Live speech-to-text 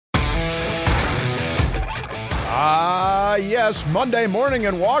Yes, Monday morning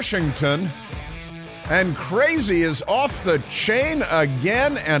in Washington. And crazy is off the chain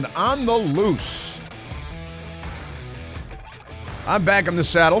again and on the loose. I'm back in the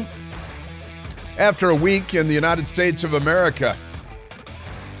saddle after a week in the United States of America.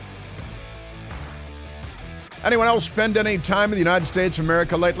 Anyone else spend any time in the United States of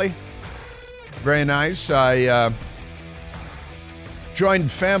America lately? Very nice. I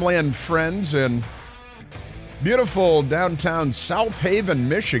joined family and friends in beautiful downtown South Haven,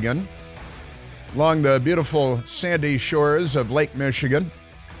 Michigan, along the beautiful sandy shores of Lake Michigan,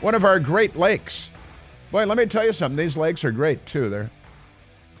 one of our great lakes. Boy, let me tell you something. These lakes are great, too.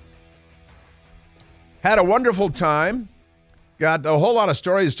 Had a wonderful time. Got a whole lot of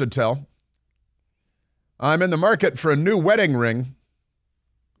stories to tell. I'm in the market for a new wedding ring.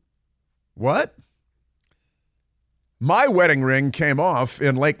 What? My wedding ring came off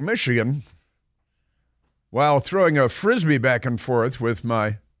in Lake Michigan while throwing a Frisbee back and forth with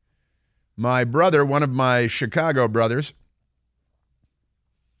my brother, one of my Chicago brothers.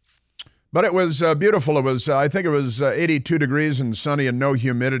 But it was beautiful. It was, I think it was 82 degrees and sunny and no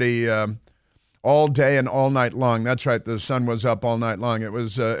humidity all day and all night long. That's right. The sun was up all night long. It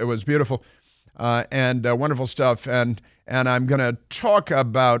was beautiful and wonderful stuff. And I'm going to talk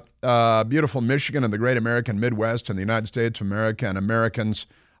about beautiful Michigan and the great American Midwest and the United States of America and Americans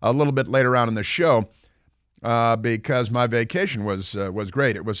a little bit later on in the show. Because my vacation was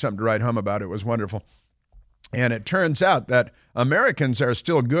great. It was something to write home about. It was wonderful. And it turns out that Americans are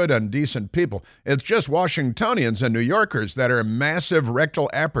still good and decent people. It's just Washingtonians and New Yorkers that are massive rectal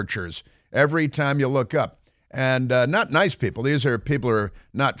apertures every time you look up. And not nice people. These are people who are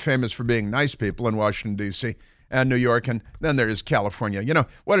not famous for being nice people in Washington, D.C. and New York. And then there's California. You know,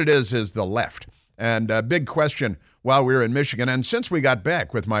 what it is the left. And a big question while we were in Michigan, and since we got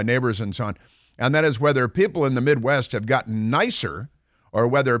back with my neighbors and so on, and that is whether people in the Midwest have gotten nicer or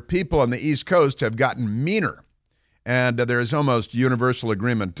whether people on the East Coast have gotten meaner. And there is almost universal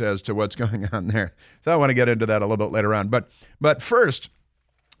agreement as to what's going on there. So I want to get into that a little bit later on. But first,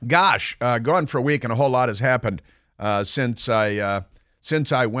 gosh, gone for a week and a whole lot has happened since I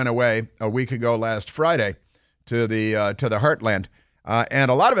went away a week ago last Friday to the heartland.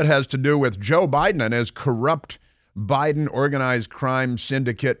 And a lot of it has to do with Joe Biden and his corrupt Biden organized crime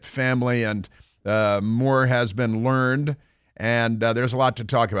syndicate family, and more has been learned, and there's a lot to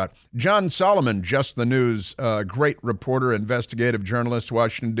talk about. John Solomon, Just the News, great reporter, investigative journalist,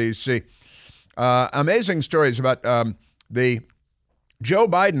 Washington, D.C. Amazing stories about the Joe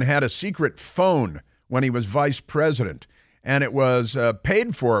Biden had a secret phone when he was vice president, and it was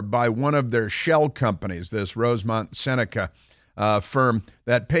paid for by one of their shell companies, this Rosemont Seneca firm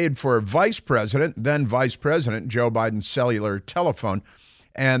that paid for then Vice President Joe Biden's cellular telephone.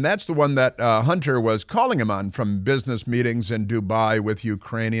 And that's the one that Hunter was calling him on from business meetings in Dubai with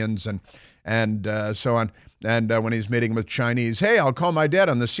Ukrainians and so on. And when he's meeting with Chinese, hey, I'll call my dad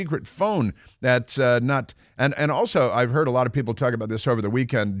on the secret phone. That's not. And also, I've heard a lot of people talk about this over the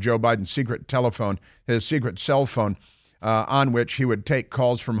weekend, Joe Biden's secret telephone, his secret cell phone, on which he would take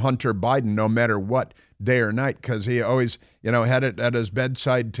calls from Hunter Biden no matter what, day or night, because he always, had it at his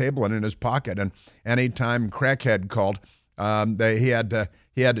bedside table and in his pocket. And anytime crackhead called, he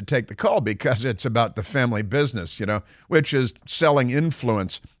had to take the call because it's about the family business, which is selling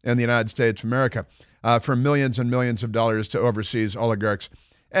influence in the United States of America for millions and millions of dollars to overseas oligarchs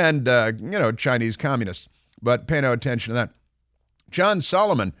and, Chinese communists. But pay no attention to that. John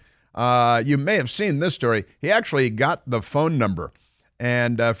Solomon, you may have seen this story. He actually got the phone number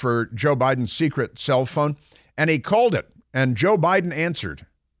and for Joe Biden's secret cell phone, and he called it, and Joe Biden answered.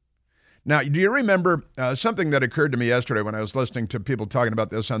 Now, do you remember something that occurred to me yesterday when I was listening to people talking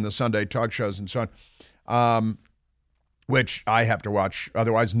about this on the Sunday talk shows and so on, which I have to watch,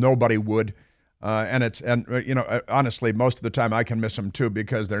 otherwise nobody would. Honestly, most of the time I can miss them too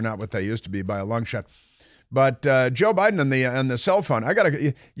because they're not what they used to be by a long shot. But Joe Biden and the cell phone,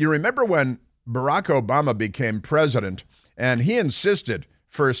 you remember when Barack Obama became president, and he insisted,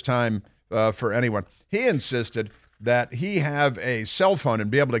 first time for anyone, he insisted that he have a cell phone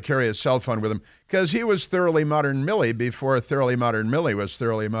and be able to carry a cell phone with him because he was Thoroughly Modern Millie before Thoroughly Modern Millie was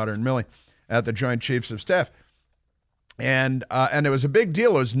Thoroughly Modern Millie at the Joint Chiefs of Staff. And it was a big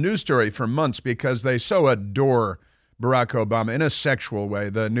deal. It was a news story for months because they so adore Barack Obama in a sexual way.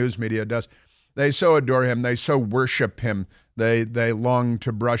 The news media does. They so adore him. They so worship him. They long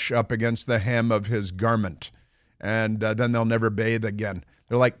to brush up against the hem of his garment. And then they'll never bathe again.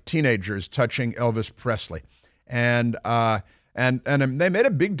 They're like teenagers touching Elvis Presley. And they made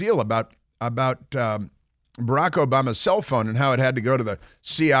a big deal about Barack Obama's cell phone and how it had to go to the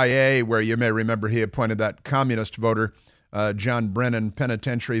CIA, where you may remember he appointed that communist voter, John Brennan,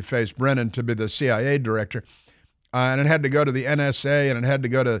 penitentiary-faced Brennan, to be the CIA director. And it had to go to the NSA, and it had to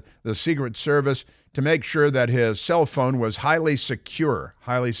go to the Secret Service to make sure that his cell phone was highly secure,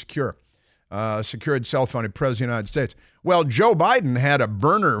 secured cell phone of the President of the United States. Well, Joe Biden had a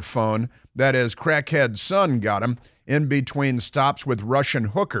burner phone that his crackhead son got him in between stops with Russian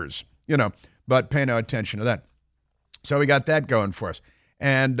hookers, but pay no attention to that. So we got that going for us.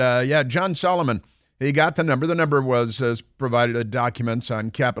 And John Solomon, he got the number. The number was provided in documents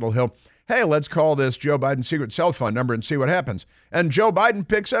on Capitol Hill. Hey, let's call this Joe Biden's secret cell phone number and see what happens. And Joe Biden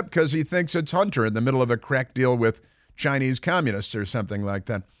picks up because he thinks it's Hunter in the middle of a crack deal with Chinese communists or something like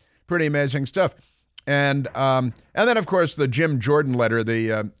that. Pretty amazing stuff. And then, of course, the Jim Jordan letter,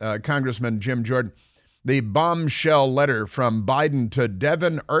 the Congressman Jim Jordan, the bombshell letter from Biden to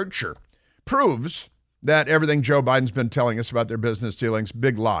Devon Archer proves that everything Joe Biden's been telling us about their business dealings,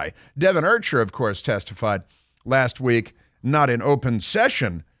 big lie. Devon Archer, of course, testified last week, not in open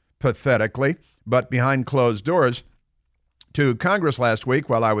session, pathetically, but behind closed doors, to Congress last week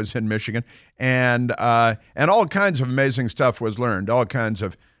while I was in Michigan, and all kinds of amazing stuff was learned, all kinds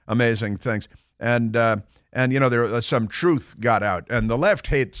of amazing things, and there was some truth got out, and the left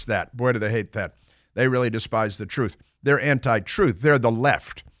hates that. Boy, do they hate that. They really despise the truth. They're anti-truth. They're the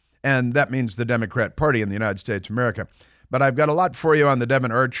left, and that means the Democrat Party in the United States of America. But I've got a lot for you on the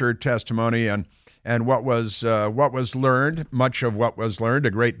Devon Archer testimony and what was learned. Much of what was learned,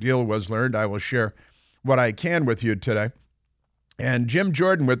 a great deal was learned. I will share what I can with you today. And Jim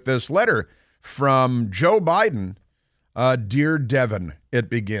Jordan with this letter from Joe Biden, Dear Devon, it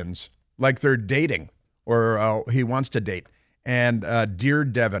begins, like they're dating, or he wants to date, and Dear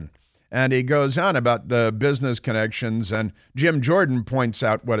Devon. And he goes on about the business connections, and Jim Jordan points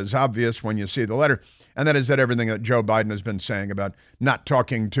out what is obvious when you see the letter, and that is that everything that Joe Biden has been saying about not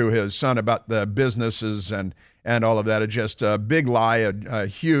talking to his son about the businesses and all of that is just a big lie, a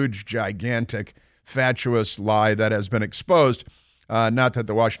huge, gigantic, fatuous lie that has been exposed. Not that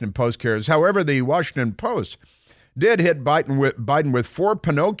the Washington Post cares. However, the Washington Post did hit Biden with 4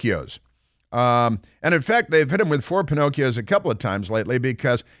 Pinocchios. And in fact, they've hit him with 4 Pinocchios a couple of times lately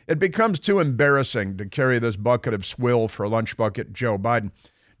because it becomes too embarrassing to carry this bucket of swill for Lunch Bucket Joe Biden,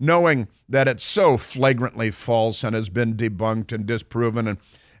 knowing that it's so flagrantly false and has been debunked and disproven.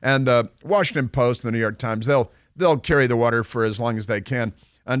 And the Washington Post and the New York Times, they'll carry the water for as long as they can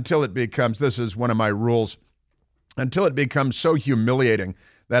until it becomes, this is one of my rules, until it becomes so humiliating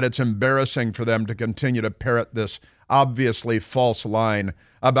that it's embarrassing for them to continue to parrot this obviously false line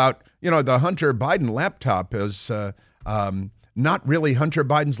about, the Hunter Biden laptop is not really Hunter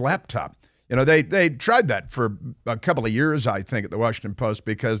Biden's laptop. They tried that for a couple of years, I think, at the Washington Post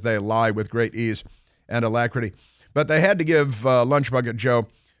because they lie with great ease and alacrity. But they had to give Lunch Bucket Joe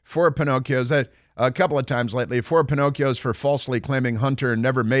 4 Pinocchios a couple of times lately, 4 Pinocchios for falsely claiming Hunter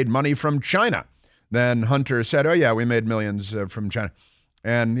never made money from China. Then Hunter said, oh, yeah, we made millions from China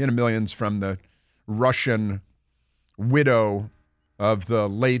and millions from the Russian widow of the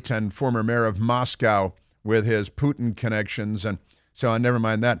late and former mayor of Moscow with his Putin connections. And so never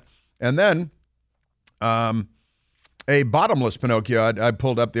mind that. And then a bottomless Pinocchio. I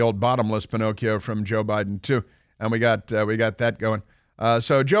pulled up the old bottomless Pinocchio from Joe Biden, too, and we got that going.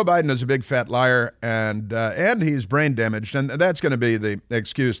 So Joe Biden is a big fat liar, and he's brain damaged, and that's going to be the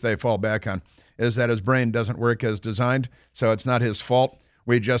excuse they fall back on, is that his brain doesn't work as designed, so it's not his fault.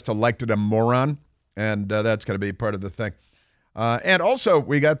 We just elected a moron, and that's going to be part of the thing. And also,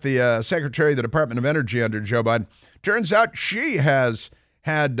 we got the Secretary of the Department of Energy under Joe Biden. Turns out she has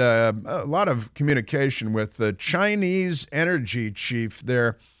had a lot of communication with the Chinese energy chief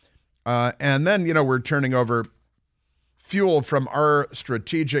there. And then, we're turning over fuel from our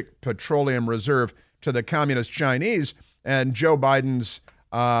strategic petroleum reserve to the communist Chinese. And Joe Biden's,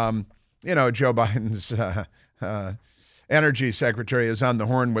 energy secretary is on the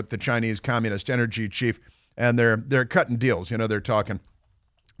horn with the Chinese communist energy chief. And they're cutting deals. They're talking.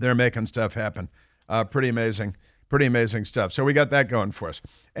 They're making stuff happen. Pretty amazing stuff. So we got that going for us.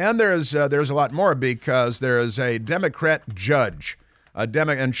 And there's a lot more because there is a Democrat judge,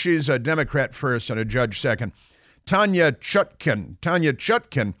 and she's a Democrat first and a judge second. Tanya Chutkan. Tanya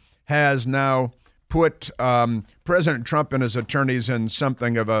Chutkan has now put President Trump and his attorneys in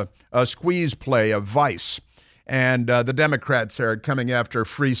something of a squeeze play, a vice. And the Democrats are coming after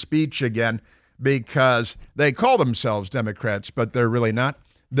free speech again because they call themselves Democrats, but they're really not.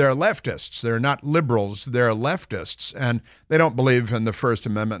 They're leftists. They're not liberals. They're leftists. And they don't believe in the First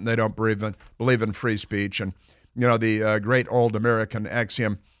Amendment. And they don't believe in free speech. And, the great old American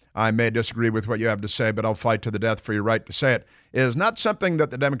axiom, I may disagree with what you have to say, but I'll fight to the death for your right to say it, is not something that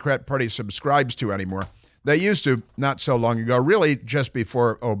the Democrat Party subscribes to anymore. They used to not so long ago, really just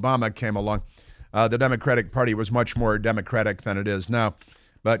before Obama came along. The Democratic Party was much more democratic than it is now.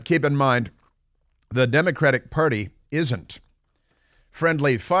 But keep in mind, the Democratic Party isn't.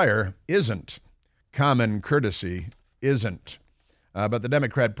 Friendly fire isn't. Common courtesy isn't. But the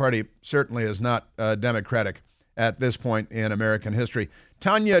Democrat Party certainly is not democratic at this point in American history.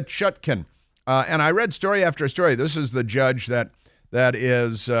 Tanya Chutkan, and I read story after story. This is the judge that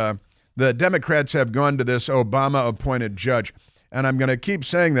is, the Democrats have gone to this Obama-appointed judge. And I'm going to keep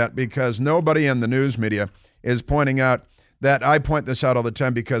saying that because nobody in the news media is pointing out that I point this out all the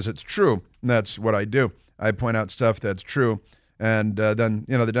time because it's true. And that's what I do. I point out stuff that's true. And then,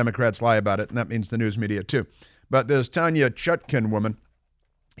 the Democrats lie about it. And that means the news media too. But this Tanya Chutkan woman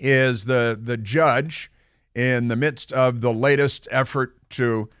is the judge in the midst of the latest effort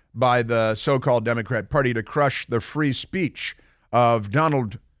by the so-called Democrat Party to crush the free speech of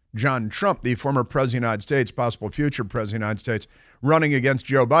Donald John Trump, the former president of the United States, possible future president of the United States, running against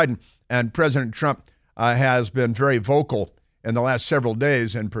Joe Biden. And President Trump has been very vocal in the last several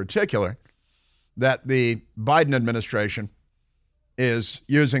days in particular that the Biden administration is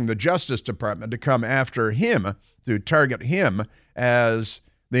using the Justice Department to come after him, to target him as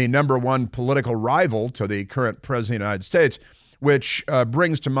the number one political rival to the current president of the United States, which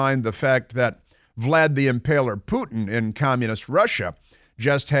brings to mind the fact that Vlad the Impaler Putin in communist Russia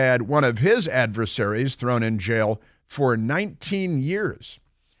just had one of his adversaries thrown in jail for 19 years.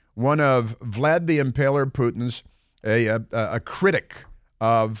 One of Vlad the Impaler Putin's, a critic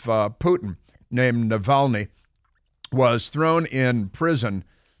of Putin named Navalny, was thrown in prison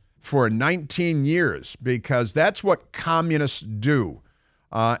for 19 years because that's what communists do.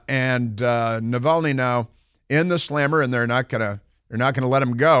 And Navalny now in the slammer, and they're not gonna let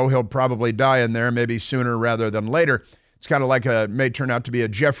him go. He'll probably die in there, maybe sooner rather than later. It's kind of like may turn out to be a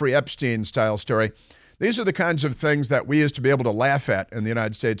Jeffrey Epstein style story. These are the kinds of things that we used to be able to laugh at in the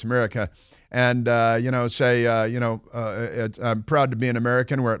United States of America and, say, I'm proud to be an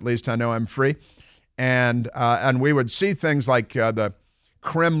American, or at least I know I'm free. And we would see things like the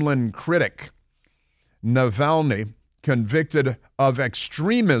Kremlin critic Navalny convicted of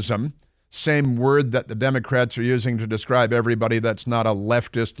extremism, same word that the Democrats are using to describe everybody that's not a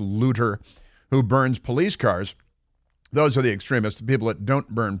leftist looter who burns police cars. Those are the extremists, the people that don't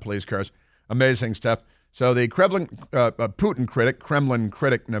burn police cars. Amazing stuff. So the Putin critic, Kremlin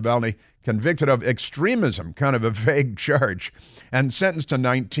critic Navalny, convicted of extremism, kind of a vague charge, and sentenced to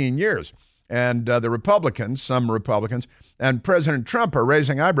 19 years. And the Republicans, some Republicans, and President Trump are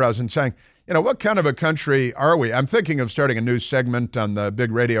raising eyebrows and saying, what kind of a country are we? I'm thinking of starting a new segment on the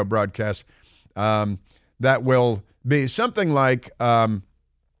big radio broadcast that will be something like, you're a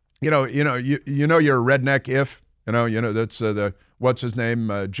redneck if. That's the what's his name?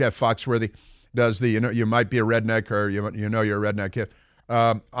 Jeff Foxworthy does the you might be a redneck or you're a redneck if.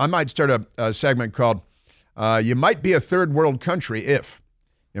 I might start a segment called "You Might Be a Third World Country If."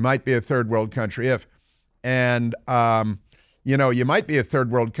 You might be a third world country if, and you might be a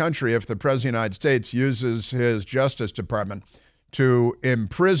third world country if the president of the United States uses his Justice Department to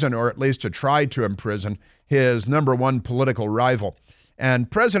imprison, or at least to try to imprison, his number one political rival.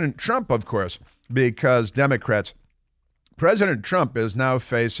 And President Trump, of course, because President Trump is now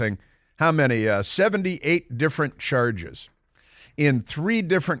facing how many? 78 different charges in 3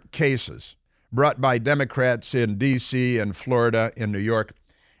 different cases brought by Democrats in D.C. and Florida and New York.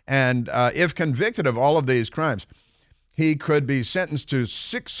 And if convicted of all of these crimes, he could be sentenced to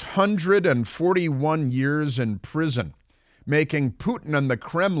 641 years in prison, making Putin and the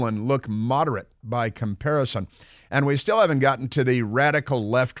Kremlin look moderate by comparison. And we still haven't gotten to the radical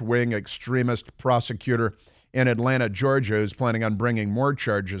left-wing extremist prosecutor in Atlanta, Georgia, who's planning on bringing more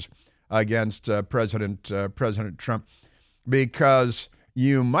charges against President Trump, because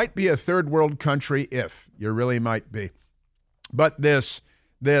you might be a third world country if you really might be. But this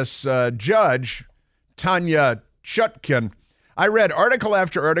judge, Tanya Chutkan, I read article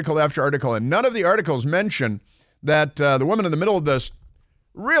after article after article, and none of the articles mention that the woman in the middle of this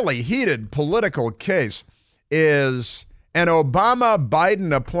really heated political case is an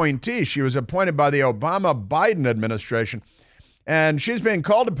Obama-Biden appointee. She was appointed by the Obama-Biden administration, and she's being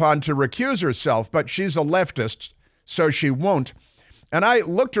called upon to recuse herself, but she's a leftist, so she won't. And I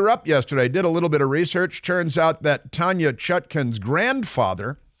looked her up yesterday, did a little bit of research. Turns out that Tanya Chutkan's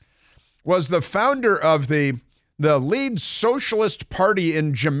grandfather was the founder of the lead socialist party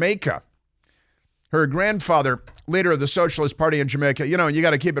in Jamaica. Her grandfather, leader of the Socialist Party in Jamaica. You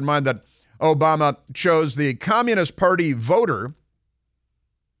got to keep in mind that Obama chose the Communist Party voter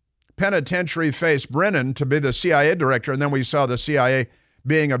penitentiary faced Brennan to be the CIA director, and then we saw the CIA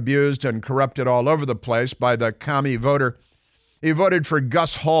being abused and corrupted all over the place by the commie voter. He voted for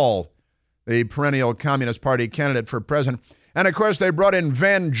Gus Hall, the perennial Communist Party candidate for president. And, of course, they brought in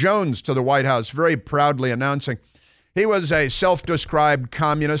Van Jones to the White House, very proudly announcing he was a self-described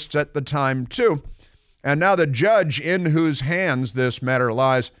communist at the time, too. And now the judge in whose hands this matter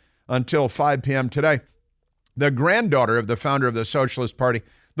lies until 5 p.m. today, the granddaughter of the founder of the Socialist Party,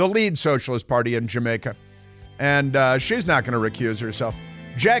 the lead Socialist Party in Jamaica. And she's not going to recuse herself.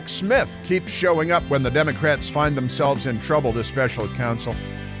 Jack Smith keeps showing up when the Democrats find themselves in trouble, the special counsel.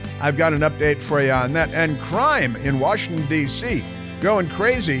 I've got an update for you on that. And crime in Washington, D.C. going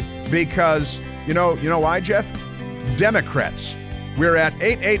crazy because, you know why, Jeff? Democrats. We're at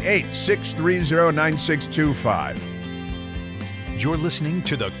 888-630-9625. You're listening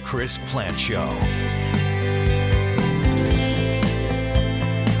to The Chris Plante Show.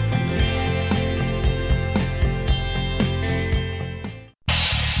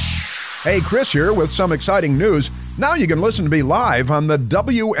 Hey, Chris here with some exciting news. Now you can listen to me live on the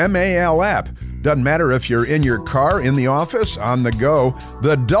WMAL app. Doesn't matter if you're in your car, in the office, on the go.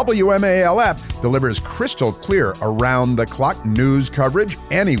 The WMAL app delivers crystal clear around-the-clock news coverage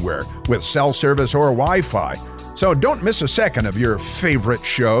anywhere with cell service or Wi-Fi. So don't miss a second of your favorite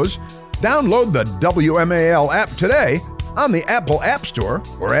shows. Download the WMAL app today on the Apple App Store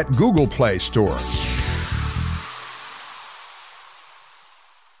or at Google Play Store.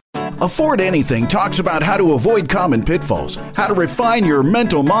 Afford Anything talks about how to avoid common pitfalls, how to refine your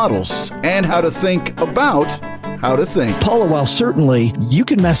mental models, and how to think about how to think. Paula, while certainly you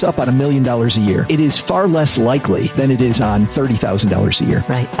can mess up on $1 million a year, it is far less likely than it is on $30,000 a year.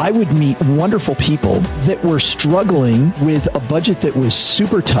 Right. I would meet wonderful people that were struggling with a budget that was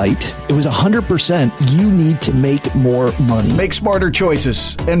super tight. It was 100% you need to make more money. Make smarter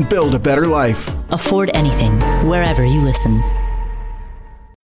choices and build a better life. Afford Anything, wherever you listen.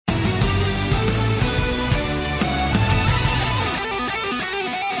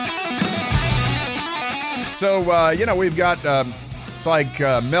 So, we've got, it's like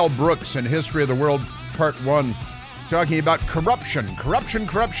Mel Brooks in History of the World, Part 1, talking about corruption. Corruption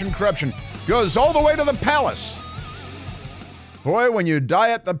goes all the way to the palace. Boy, when you die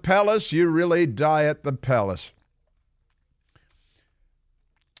at the palace, you really die at the palace.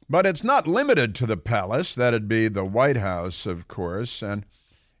 But it's not limited to the palace. That'd be the White House, of course. And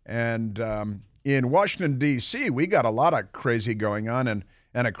in Washington, D.C., we got a lot of crazy going on and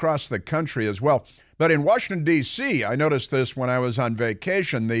across the country as well. But in Washington, D.C., I noticed this when I was on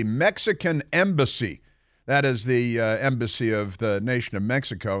vacation, the Mexican Embassy, that is the embassy of the nation of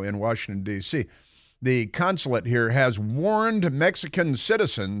Mexico in Washington, D.C., the consulate here has warned Mexican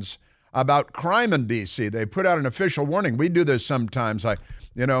citizens about crime in D.C. They put out an official warning. We do this sometimes.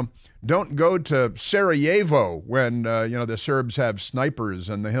 Don't go to Sarajevo when, the Serbs have snipers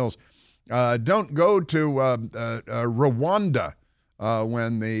in the hills. Don't go to Rwanda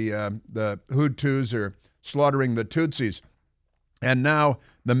when the Hutus are slaughtering the Tutsis. And now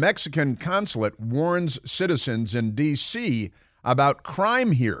the Mexican consulate warns citizens in D.C. about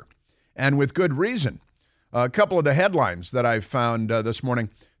crime here, and with good reason. A couple of the headlines that I found this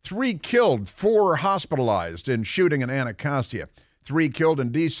morning: 3 killed, 4 hospitalized in shooting in Anacostia. 3 killed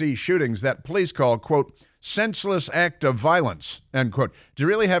in D.C. shootings that police call, quote, senseless act of violence, end quote. Do you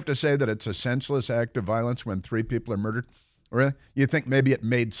really have to say that it's a senseless act of violence when 3 people are murdered? Really? You think maybe it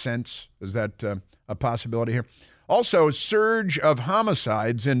made sense? Is that a possibility here? Also, surge of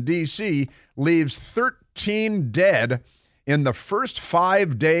homicides in D.C. leaves 13 dead in the first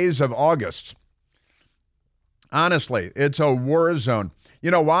 5 days of August. Honestly, it's a war zone.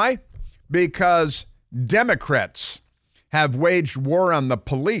 You know why? Because Democrats have waged war on the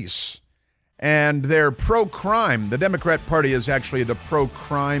police, and they're pro-crime. The Democrat Party is actually the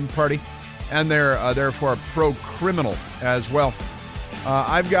pro-crime party, and they're therefore pro-criminal as well.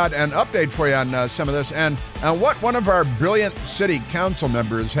 I've got an update for you on some of this, and what one of our brilliant city council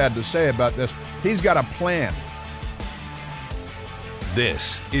members had to say about this. He's got a plan.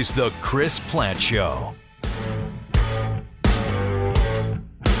 This is the Chris Plante Show.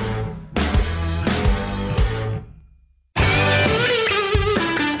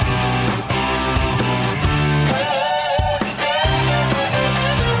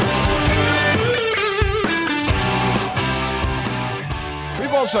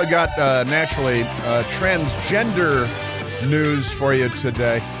 Also got naturally transgender news for you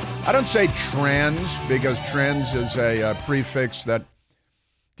today. I don't say trans because trans is a prefix that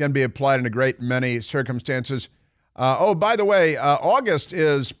can be applied in a great many circumstances. By the way, August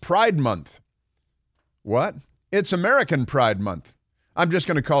is Pride Month. What? It's American Pride Month. I'm just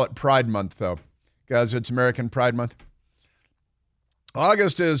going to call it Pride Month, though, because it's American Pride Month.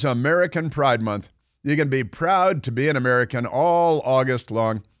 August is American Pride Month. You can be proud to be an American all August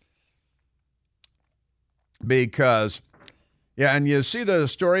long because, yeah, and you see the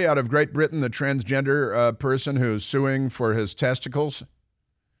story out of Great Britain, the transgender person who's suing for his testicles.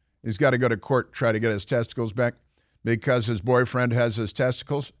 He's got to go to court, try to get his testicles back because his boyfriend has his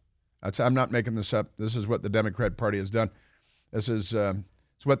testicles. I'm not making this up. This is what the Democrat Party has done. This is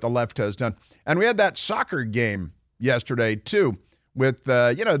it's what the left has done. And we had that soccer game yesterday, too, with,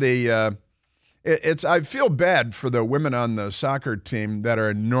 I feel bad for the women on the soccer team that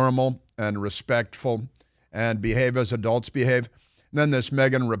are normal and respectful and behave as adults behave. And then this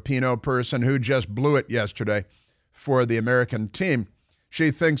Megan Rapinoe person who just blew it yesterday for the American team.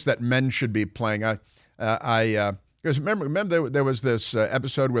 She thinks that men should be playing. Because remember there was this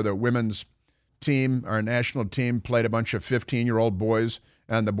episode where the women's team, our national team, played a bunch of 15-year-old boys,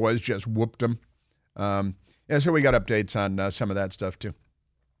 and the boys just whooped them. So we got updates on some of that stuff, too.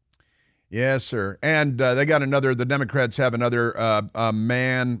 Yes, sir. And the Democrats have another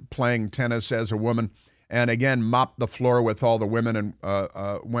man playing tennis as a woman, and again, mopped the floor with all the women and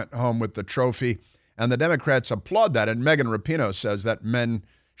went home with the trophy. And the Democrats applaud that. And Megan Rapinoe says that men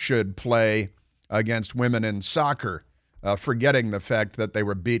should play against women in soccer, forgetting the fact that they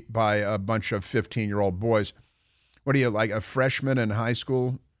were beat by a bunch of 15-year-old boys. What are you, like a freshman in high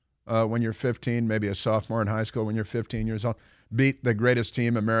school when you're 15, maybe a sophomore in high school when you're 15 years old? Beat the greatest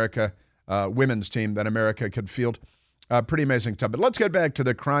team, women's team that America could field. Pretty amazing stuff. But let's get back to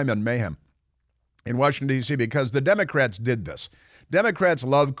the crime and mayhem in Washington, D.C., because the Democrats did this. Democrats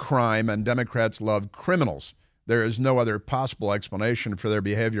love crime and Democrats love criminals. There is no other possible explanation for their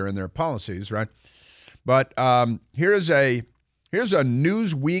behavior and their policies, right? But here's a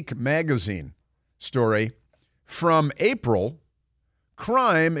Newsweek magazine story from April.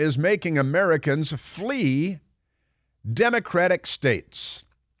 Crime is making Americans flee Democratic states.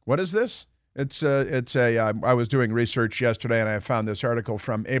 What is this? I was doing research yesterday and I found this article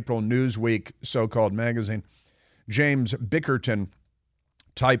from April Newsweek, so-called magazine. James Bickerton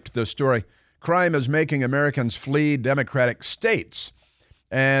typed the story. Crime is making Americans flee Democratic states.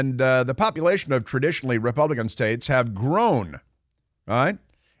 And the population of traditionally Republican states have grown, right?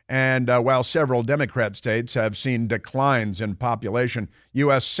 And while several Democrat states have seen declines in population,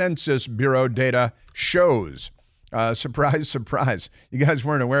 U.S. Census Bureau data shows. Surprise, surprise. You guys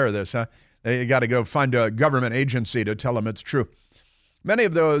weren't aware of this, huh? You got to go find a government agency to tell them it's true. Many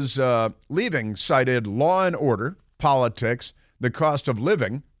of those leaving cited law and order, politics, the cost of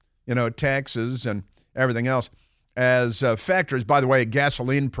living, taxes and everything else as factors. By the way,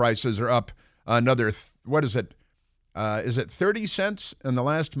 gasoline prices are up another, what is it? Is it 30 cents in the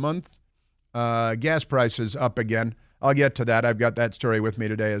last month? Gas prices up again. I'll get to that. I've got that story with me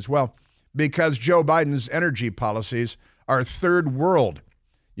today as well. Because Joe Biden's energy policies are third world.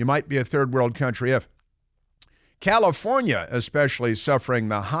 You might be a third world country if. California especially suffering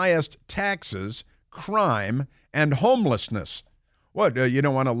the highest taxes, crime, and homelessness. What, you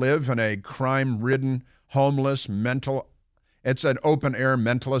don't want to live in a crime-ridden, homeless, it's an open-air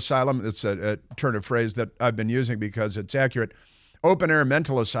mental asylum. It's a turn of phrase that I've been using because it's accurate. Open-air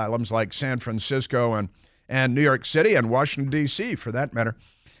mental asylums like San Francisco and New York City and Washington, D.C., for that matter.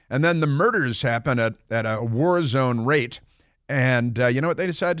 And then the murders happen at a war zone rate. And you know what they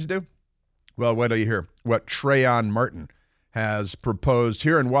decided to do? Well, wait till you hear what Trayvon Martin has proposed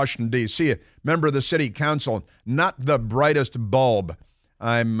here in Washington, D.C. A member of the city council, not the brightest bulb,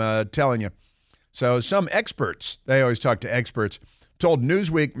 I'm telling you. So some experts, they always talk to experts, told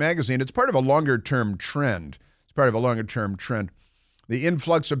Newsweek magazine it's part of a longer-term trend. The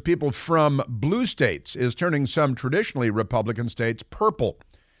influx of people from blue states is turning some traditionally Republican states purple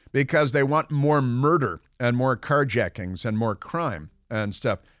because they want more murder and more carjackings and more crime and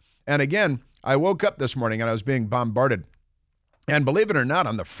stuff. And again, I woke up this morning and I was being bombarded. And believe it or not,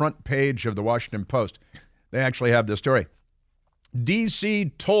 on the front page of the Washington Post, they actually have this story.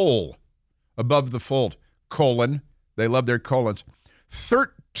 D.C. toll above the fold, they love their colons,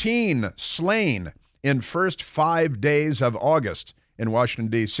 13 slain in first 5 days of August in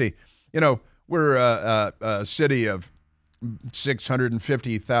Washington, D.C. We're a city of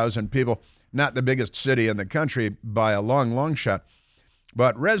 650,000 people, not the biggest city in the country by a long, long shot.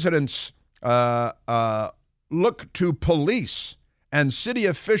 But residents look to police and city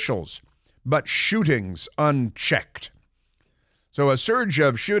officials, but shootings unchecked. So a surge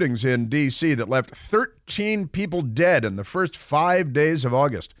of shootings in D.C. that left 13 people dead in the first 5 days of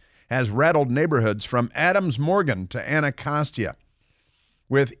August has rattled neighborhoods from Adams Morgan to Anacostia,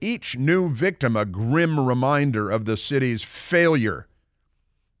 with each new victim a grim reminder of the city's failure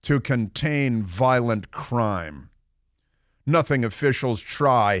to contain violent crime. Nothing officials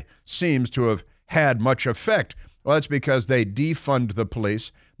try seems to have had much effect. Well, that's because they defund the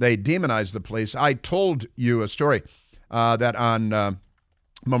police. They demonize the police. I told you a story that on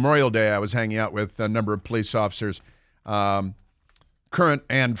Memorial Day I was hanging out with a number of police officers, current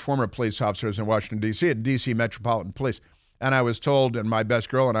and former police officers in Washington, D.C., at D.C. Metropolitan Police. And I was told, and my best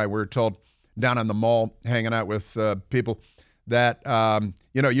girl and I were told down on the mall hanging out with people that,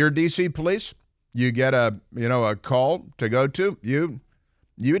 your D.C. police, you get a call to go to, you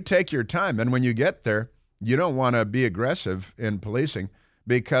would take your time. And when you get there, you don't want to be aggressive in policing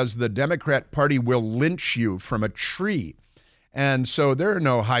because the Democrat Party will lynch you from a tree. And so there are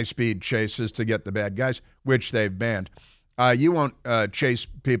no high-speed chases to get the bad guys, which they've banned. You won't chase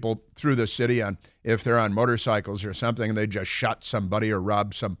people through the city if they're on motorcycles or something and they just shot somebody or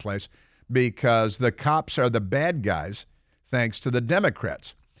robbed someplace, because the cops are the bad guys thanks to the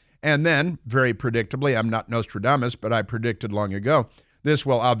Democrats. And then, very predictably, I'm not Nostradamus, but I predicted long ago, this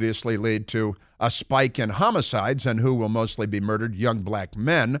will obviously lead to a spike in homicides, and who will mostly be murdered? Young black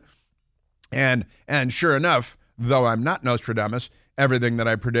men. And sure enough, though I'm not Nostradamus, everything that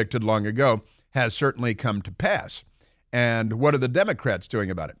I predicted long ago has certainly come to pass. And what are the Democrats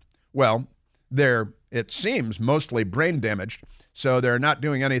doing about it? Well, they're, it seems, mostly brain damaged, so they're not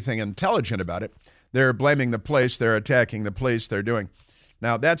doing anything intelligent about it. They're blaming the police. They're attacking the police. They're doing.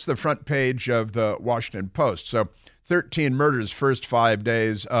 Now, that's the front page of the Washington Post. So 13 murders first 5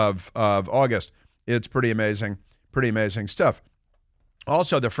 days of August. It's pretty amazing stuff.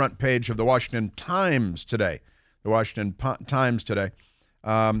 Also, the front page of the Washington Times today. The Washington Times today.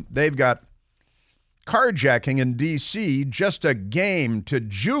 They've got carjacking in D.C. just a game to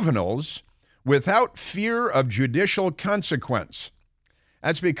juveniles without fear of judicial consequence.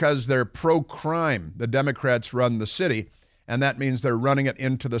 That's because they're pro-crime. The Democrats run the city, and that means they're running it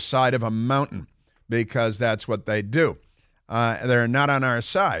into the side of a mountain because that's what they do. They're not on our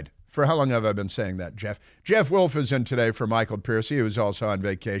side. For how long have I been saying that, Jeff? Jeff Wolf is in today for Michael Piercy, who's also on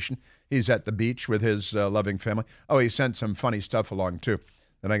vacation. He's at the beach with his loving family. Oh, he sent some funny stuff along, too,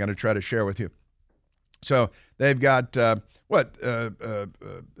 that I'm going to try to share with you. So they've got,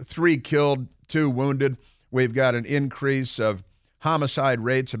 3 killed, 2 wounded. We've got an increase of homicide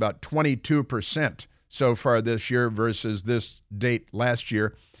rates about 22% so far this year versus this date last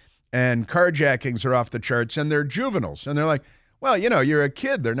year. And carjackings are off the charts, and they're juveniles. And they're like, well, you're a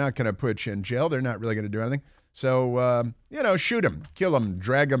kid. They're not going to put you in jail. They're not really going to do anything. So, shoot them, kill them,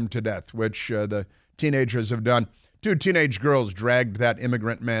 drag them to death, which the teenagers have done. 2 teenage girls dragged that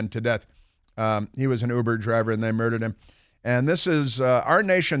immigrant man to death. He was an Uber driver, and they murdered him. And this is our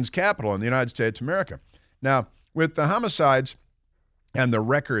nation's capital in the United States of America. Now, with the homicides and the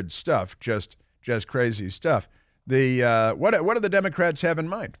record stuff, just crazy stuff, what do the Democrats have in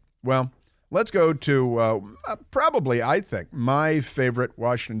mind? Well, let's go to probably, I think, my favorite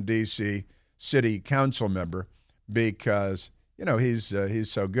Washington, D.C. city council member because,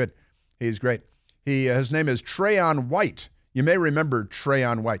 he's so good. He's great. His name is Trayon White. You may remember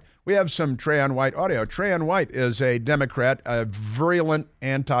Trayon White. We have some Trayon White audio. Trayon White is a Democrat, a virulent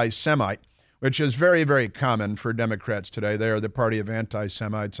anti-Semite, which is very, very common for Democrats today. They are the party of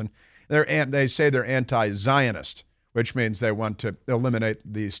anti-Semites, and they say they're anti-Zionist, which means they want to eliminate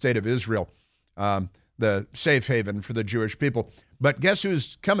the state of Israel, the safe haven for the Jewish people. But guess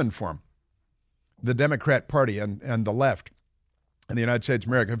who's coming for them? The Democrat Party and the left in the United States of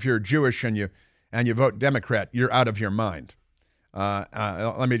America. If you're Jewish and you vote Democrat, you're out of your mind.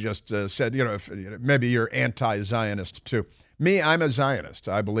 Let me just say, maybe you're anti-Zionist too. Me, I'm a Zionist.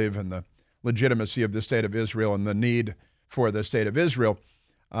 I believe in the legitimacy of the state of Israel and the need for the state of Israel,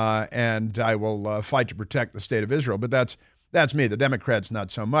 and I will fight to protect the state of Israel. But that's me. The Democrats,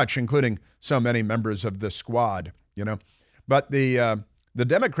 not so much, including so many members of the squad. But the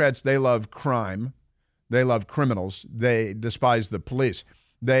Democrats, they love crime, they love criminals, they despise the police.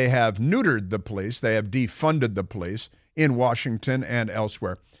 They have neutered the police. They have defunded the police in Washington and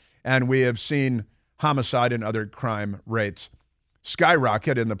elsewhere. And we have seen homicide and other crime rates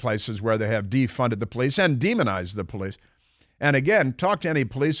skyrocket in the places where they have defunded the police and demonized the police. And again, talk to any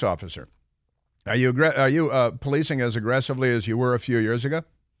police officer. Are you policing as aggressively as you were a few years ago?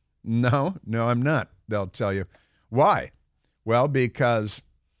 No, I'm not, they'll tell you. Why? Well, because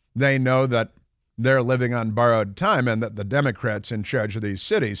they know that they're living on borrowed time and that the Democrats in charge of these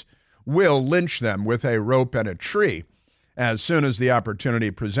cities will lynch them with a rope and a tree as soon as the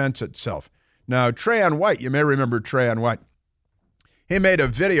opportunity presents itself. Now, Trayon White, you may remember Trayon White. He made a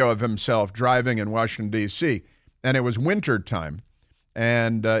video of himself driving in Washington, D.C., and it was winter time,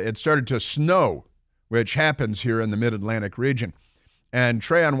 and it started to snow, which happens here in the Mid-Atlantic region. And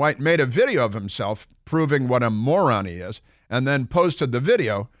Trayon White made a video of himself proving what a moron he is, and then posted the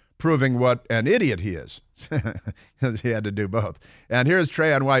video proving what an idiot he is, because he had to do both. And here's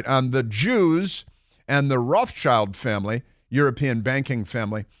Trayon White on the Jews and the Rothschild family, European banking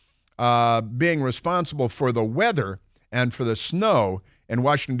family, being responsible for the weather and for the snow in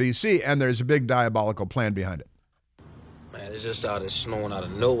Washington, D.C., and there's a big diabolical plan behind it. Man, it's just started snowing out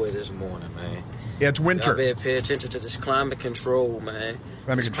of nowhere this morning, man. It's winter. I better pay attention to this climate control, man.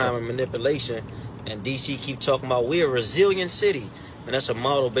 Climate manipulation. And D.C. keep talking about we're a resilient city. And that's a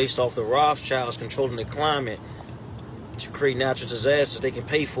model based off the Rothschilds controlling the climate to create natural disasters they can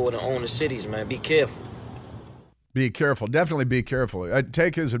pay for it and own the cities, man. Be careful. Be careful. Definitely be careful.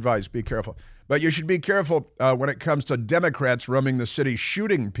 Take his advice. Be careful. But you should be careful when it comes to Democrats roaming the city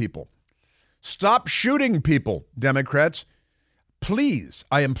shooting people. Stop shooting people, Democrats. Please,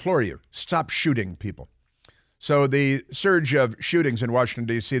 I implore you, stop shooting people. So the surge of shootings in Washington,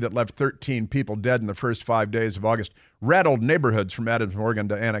 D.C. that left 13 people dead in the first 5 days of August rattled neighborhoods from Adams Morgan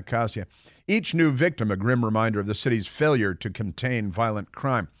to Anacostia. Each new victim a grim reminder of the city's failure to contain violent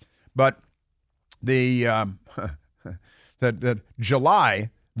crime. But the that July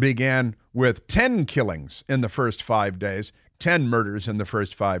began with 10 killings in the first 5 days, 10 murders in the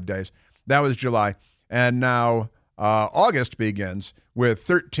first 5 days. That was July. And now August begins with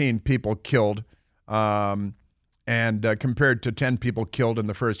 13 people killed, and compared to 10 people killed in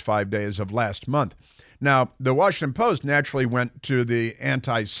the first 5 days of last month. Now, the Washington Post naturally went to the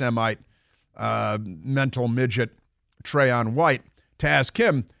anti-Semite mental midget Trayon White to ask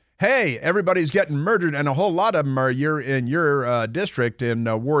him, hey, everybody's getting murdered, and a whole lot of them are in your district in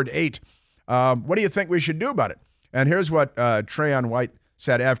Ward 8. What do you think we should do about it? And here's what Trayon White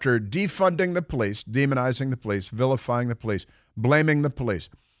said after defunding the police, demonizing the police, vilifying the police, blaming the police.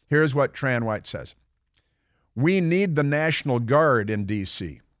 Here's what Trayon White says. We need the National Guard in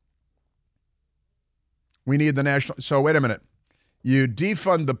D.C. We need the National... So wait a minute. You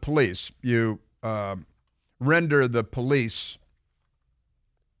defund the police. You render the police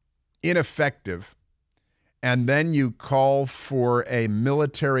ineffective, and then you call for a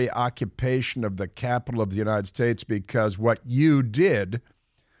military occupation of the capital of the United States because what you did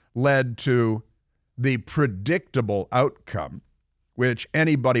led to the predictable outcome, which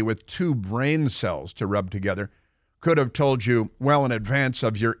anybody with two brain cells to rub together could have told you well in advance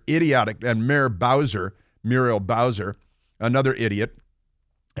of your idiotic, and Muriel Bowser, another idiot,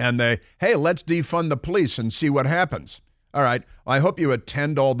 and hey, let's defund the police and see what happens. All right, I hope you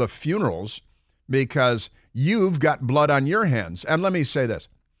attend all the funerals because you've got blood on your hands. And let me say this.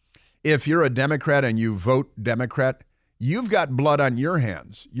 If you're a Democrat and you vote Democrat, you've got blood on your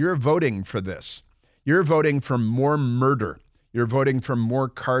hands. You're voting for this. You're voting for more murder. You're voting for more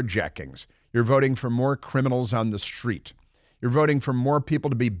carjackings. You're voting for more criminals on the street. You're voting for more people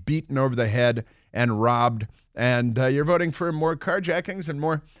to be beaten over the head and robbed. And you're voting for more carjackings and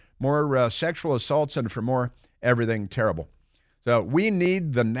more sexual assaults and for more everything terrible. So we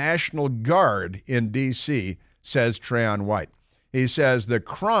need the National Guard in D.C., says Trayon White. He says the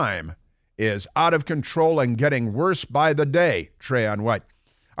crime is out of control and getting worse by the day, Trayon White.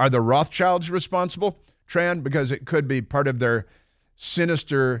 Are the Rothschilds responsible, Trayon? Because it could be part of their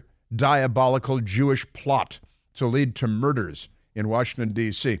sinister, diabolical Jewish plot to lead to murders in Washington,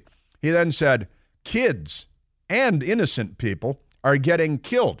 D.C. He then said, kids and innocent people are getting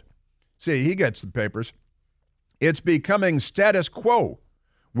killed. See, he gets the papers. It's becoming status quo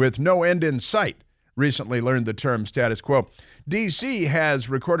with no end in sight. Recently learned the term status quo. D.C. has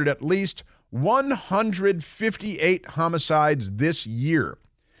recorded at least 158 homicides this year.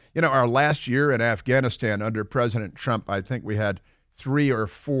 You know, our last year in Afghanistan under President Trump, I think we had 3 or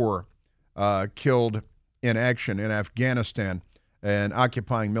 4 killed in action in Afghanistan, an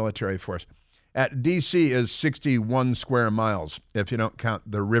occupying military force. At D.C. is 61 square miles, if you don't count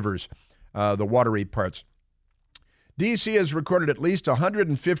the rivers, the watery parts. D.C. has recorded at least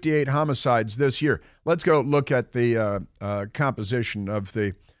 158 homicides this year. Let's go look at the composition of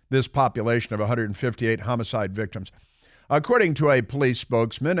this population of 158 homicide victims. According to a police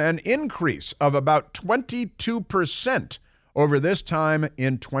spokesman, an increase of about 22% over this time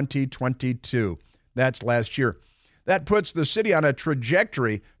in 2022. That's last year. That puts the city on a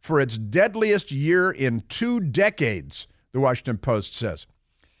trajectory for its deadliest year in 2 decades, the Washington Post says.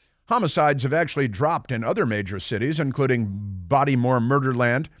 Homicides have actually dropped in other major cities, including Bodymore,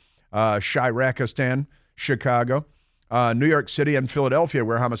 Murderland, Shirakistan, Chicago, New York City, and Philadelphia,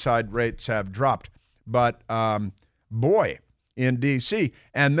 where homicide rates have dropped. But boy, in D.C.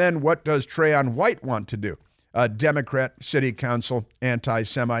 And then what does Trayon White want to do? A Democrat city council,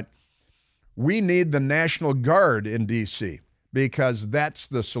 anti-Semite. We need the National Guard in D.C. because that's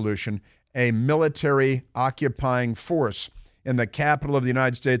the solution, a military occupying force in the capital of the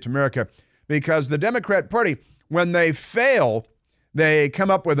United States of America. Because the Democrat Party, when they fail, they come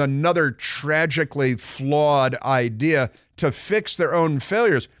up with another tragically flawed idea to fix their own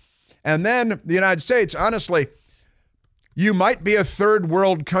failures. And then the United States, honestly, you might be a third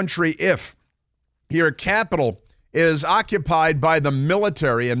world country if your capital is occupied by the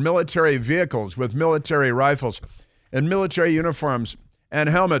military and military vehicles with military rifles and military uniforms and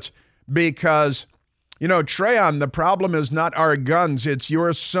helmets. Because, Trayon, the problem is not our guns, it's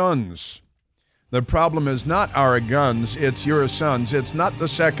your sons. The problem is not our guns, it's your sons. It's not the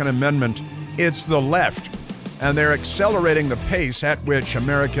Second Amendment, it's the left. And they're accelerating the pace at which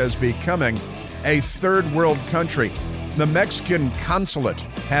America is becoming a third world country. The Mexican consulate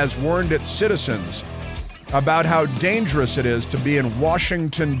has warned its citizens about how dangerous it is to be in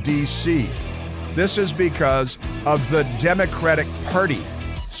Washington, D.C. This is because of the Democratic Party,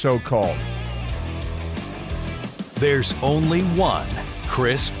 so-called. There's only one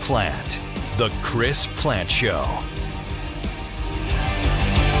Chris Plante. The Chris Plante Show.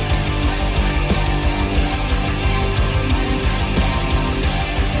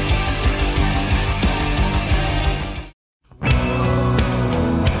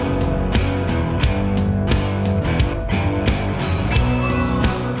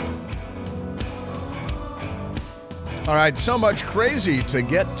 All right, so much crazy to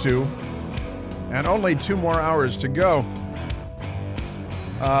get to, and only 2 more hours to go.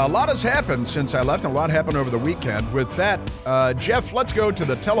 A lot has happened since I left, and a lot happened over the weekend. With that, Jeff, let's go to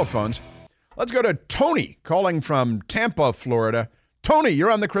the telephones. Let's go to Tony calling from Tampa, Florida. Tony,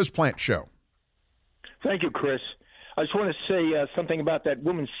 you're on the Chris Plante Show. Thank you, Chris. I just want to say something about that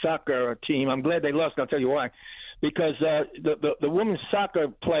women's soccer team. I'm glad they lost, and I'll tell you why. Because the women's soccer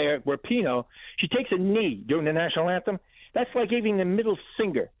player, Rapinoe, she takes a knee during the national anthem. That's like giving the middle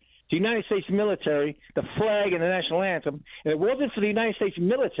finger. The United States military, the flag, and the national anthem. And if it wasn't for the United States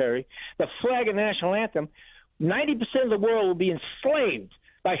military, the flag and the national anthem, 90% of the world would be enslaved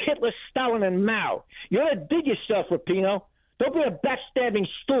by Hitler, Stalin, and Mao. You ought to dig yourself, Rapinoe. Don't be a backstabbing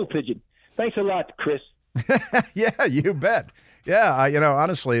stool pigeon. Thanks a lot, Chris. Yeah, you bet. Yeah,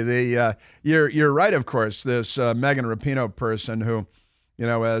 honestly, you're right, of course, this Megan Rapinoe person who,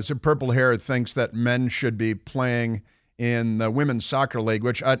 has her purple hair thinks that men should be playing in the women's soccer league,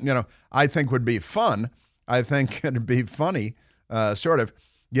 which, I think would be fun. I think it'd be funny, sort of,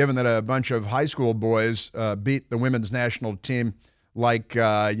 given that a bunch of high school boys beat the women's national team like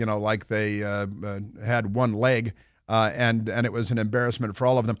they had one leg, and it was an embarrassment for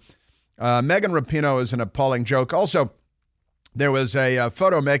all of them. Megan Rapinoe is an appalling joke. Also, there was a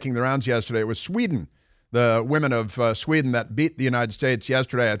photo making the rounds yesterday. It was Sweden, the women of Sweden that beat the United States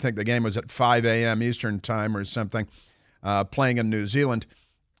yesterday. I think the game was at 5 a.m. Eastern time or something. Playing in New Zealand.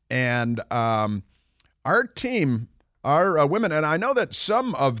 And our team, our women, and I know that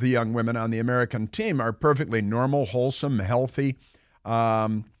some of the young women on the American team are perfectly normal, wholesome, healthy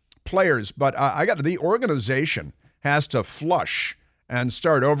players. But the organization has to flush and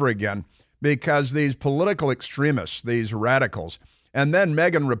start over again because these political extremists, these radicals, and then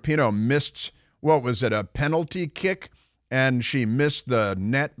Megan Rapinoe missed, a penalty kick? And she missed the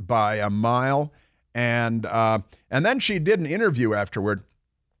net by a mile. And then she did an interview afterward,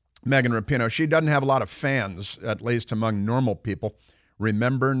 Megan Rapinoe. She doesn't have a lot of fans, at least among normal people.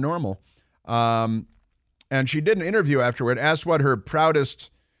 Remember normal. And she did an interview afterward, asked what her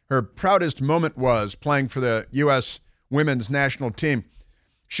proudest moment was playing for the U.S. women's national team.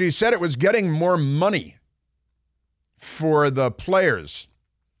 She said it was getting more money for the players,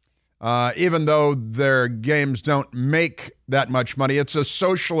 even though their games don't make that much money. It's a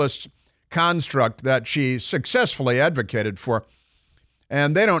socialist construct that she successfully advocated for.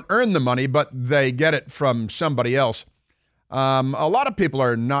 And they don't earn the money, but they get it from somebody else. A lot of people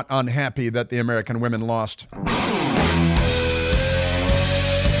are not unhappy that the American women lost.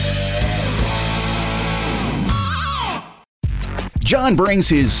 John brings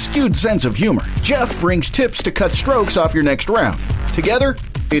his skewed sense of humor. Jeff brings tips to cut strokes off your next round. Together,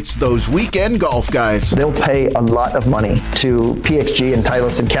 it's those weekend golf guys. They'll pay a lot of money to PXG and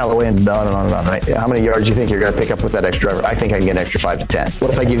Titleist and Callaway and on and on and on, right? How many yards do you think you're going to pick up with that extra driver? I think I can get an extra 5 to 10.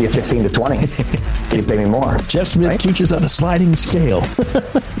 What if I give you 15 to 20? You pay me more. Jeff Smith teaches on the sliding scale.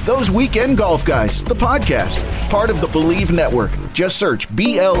 Those Weekend Golf Guys, the podcast, part of the Believe Network. Just search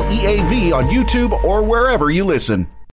BLEAV on YouTube or wherever you listen.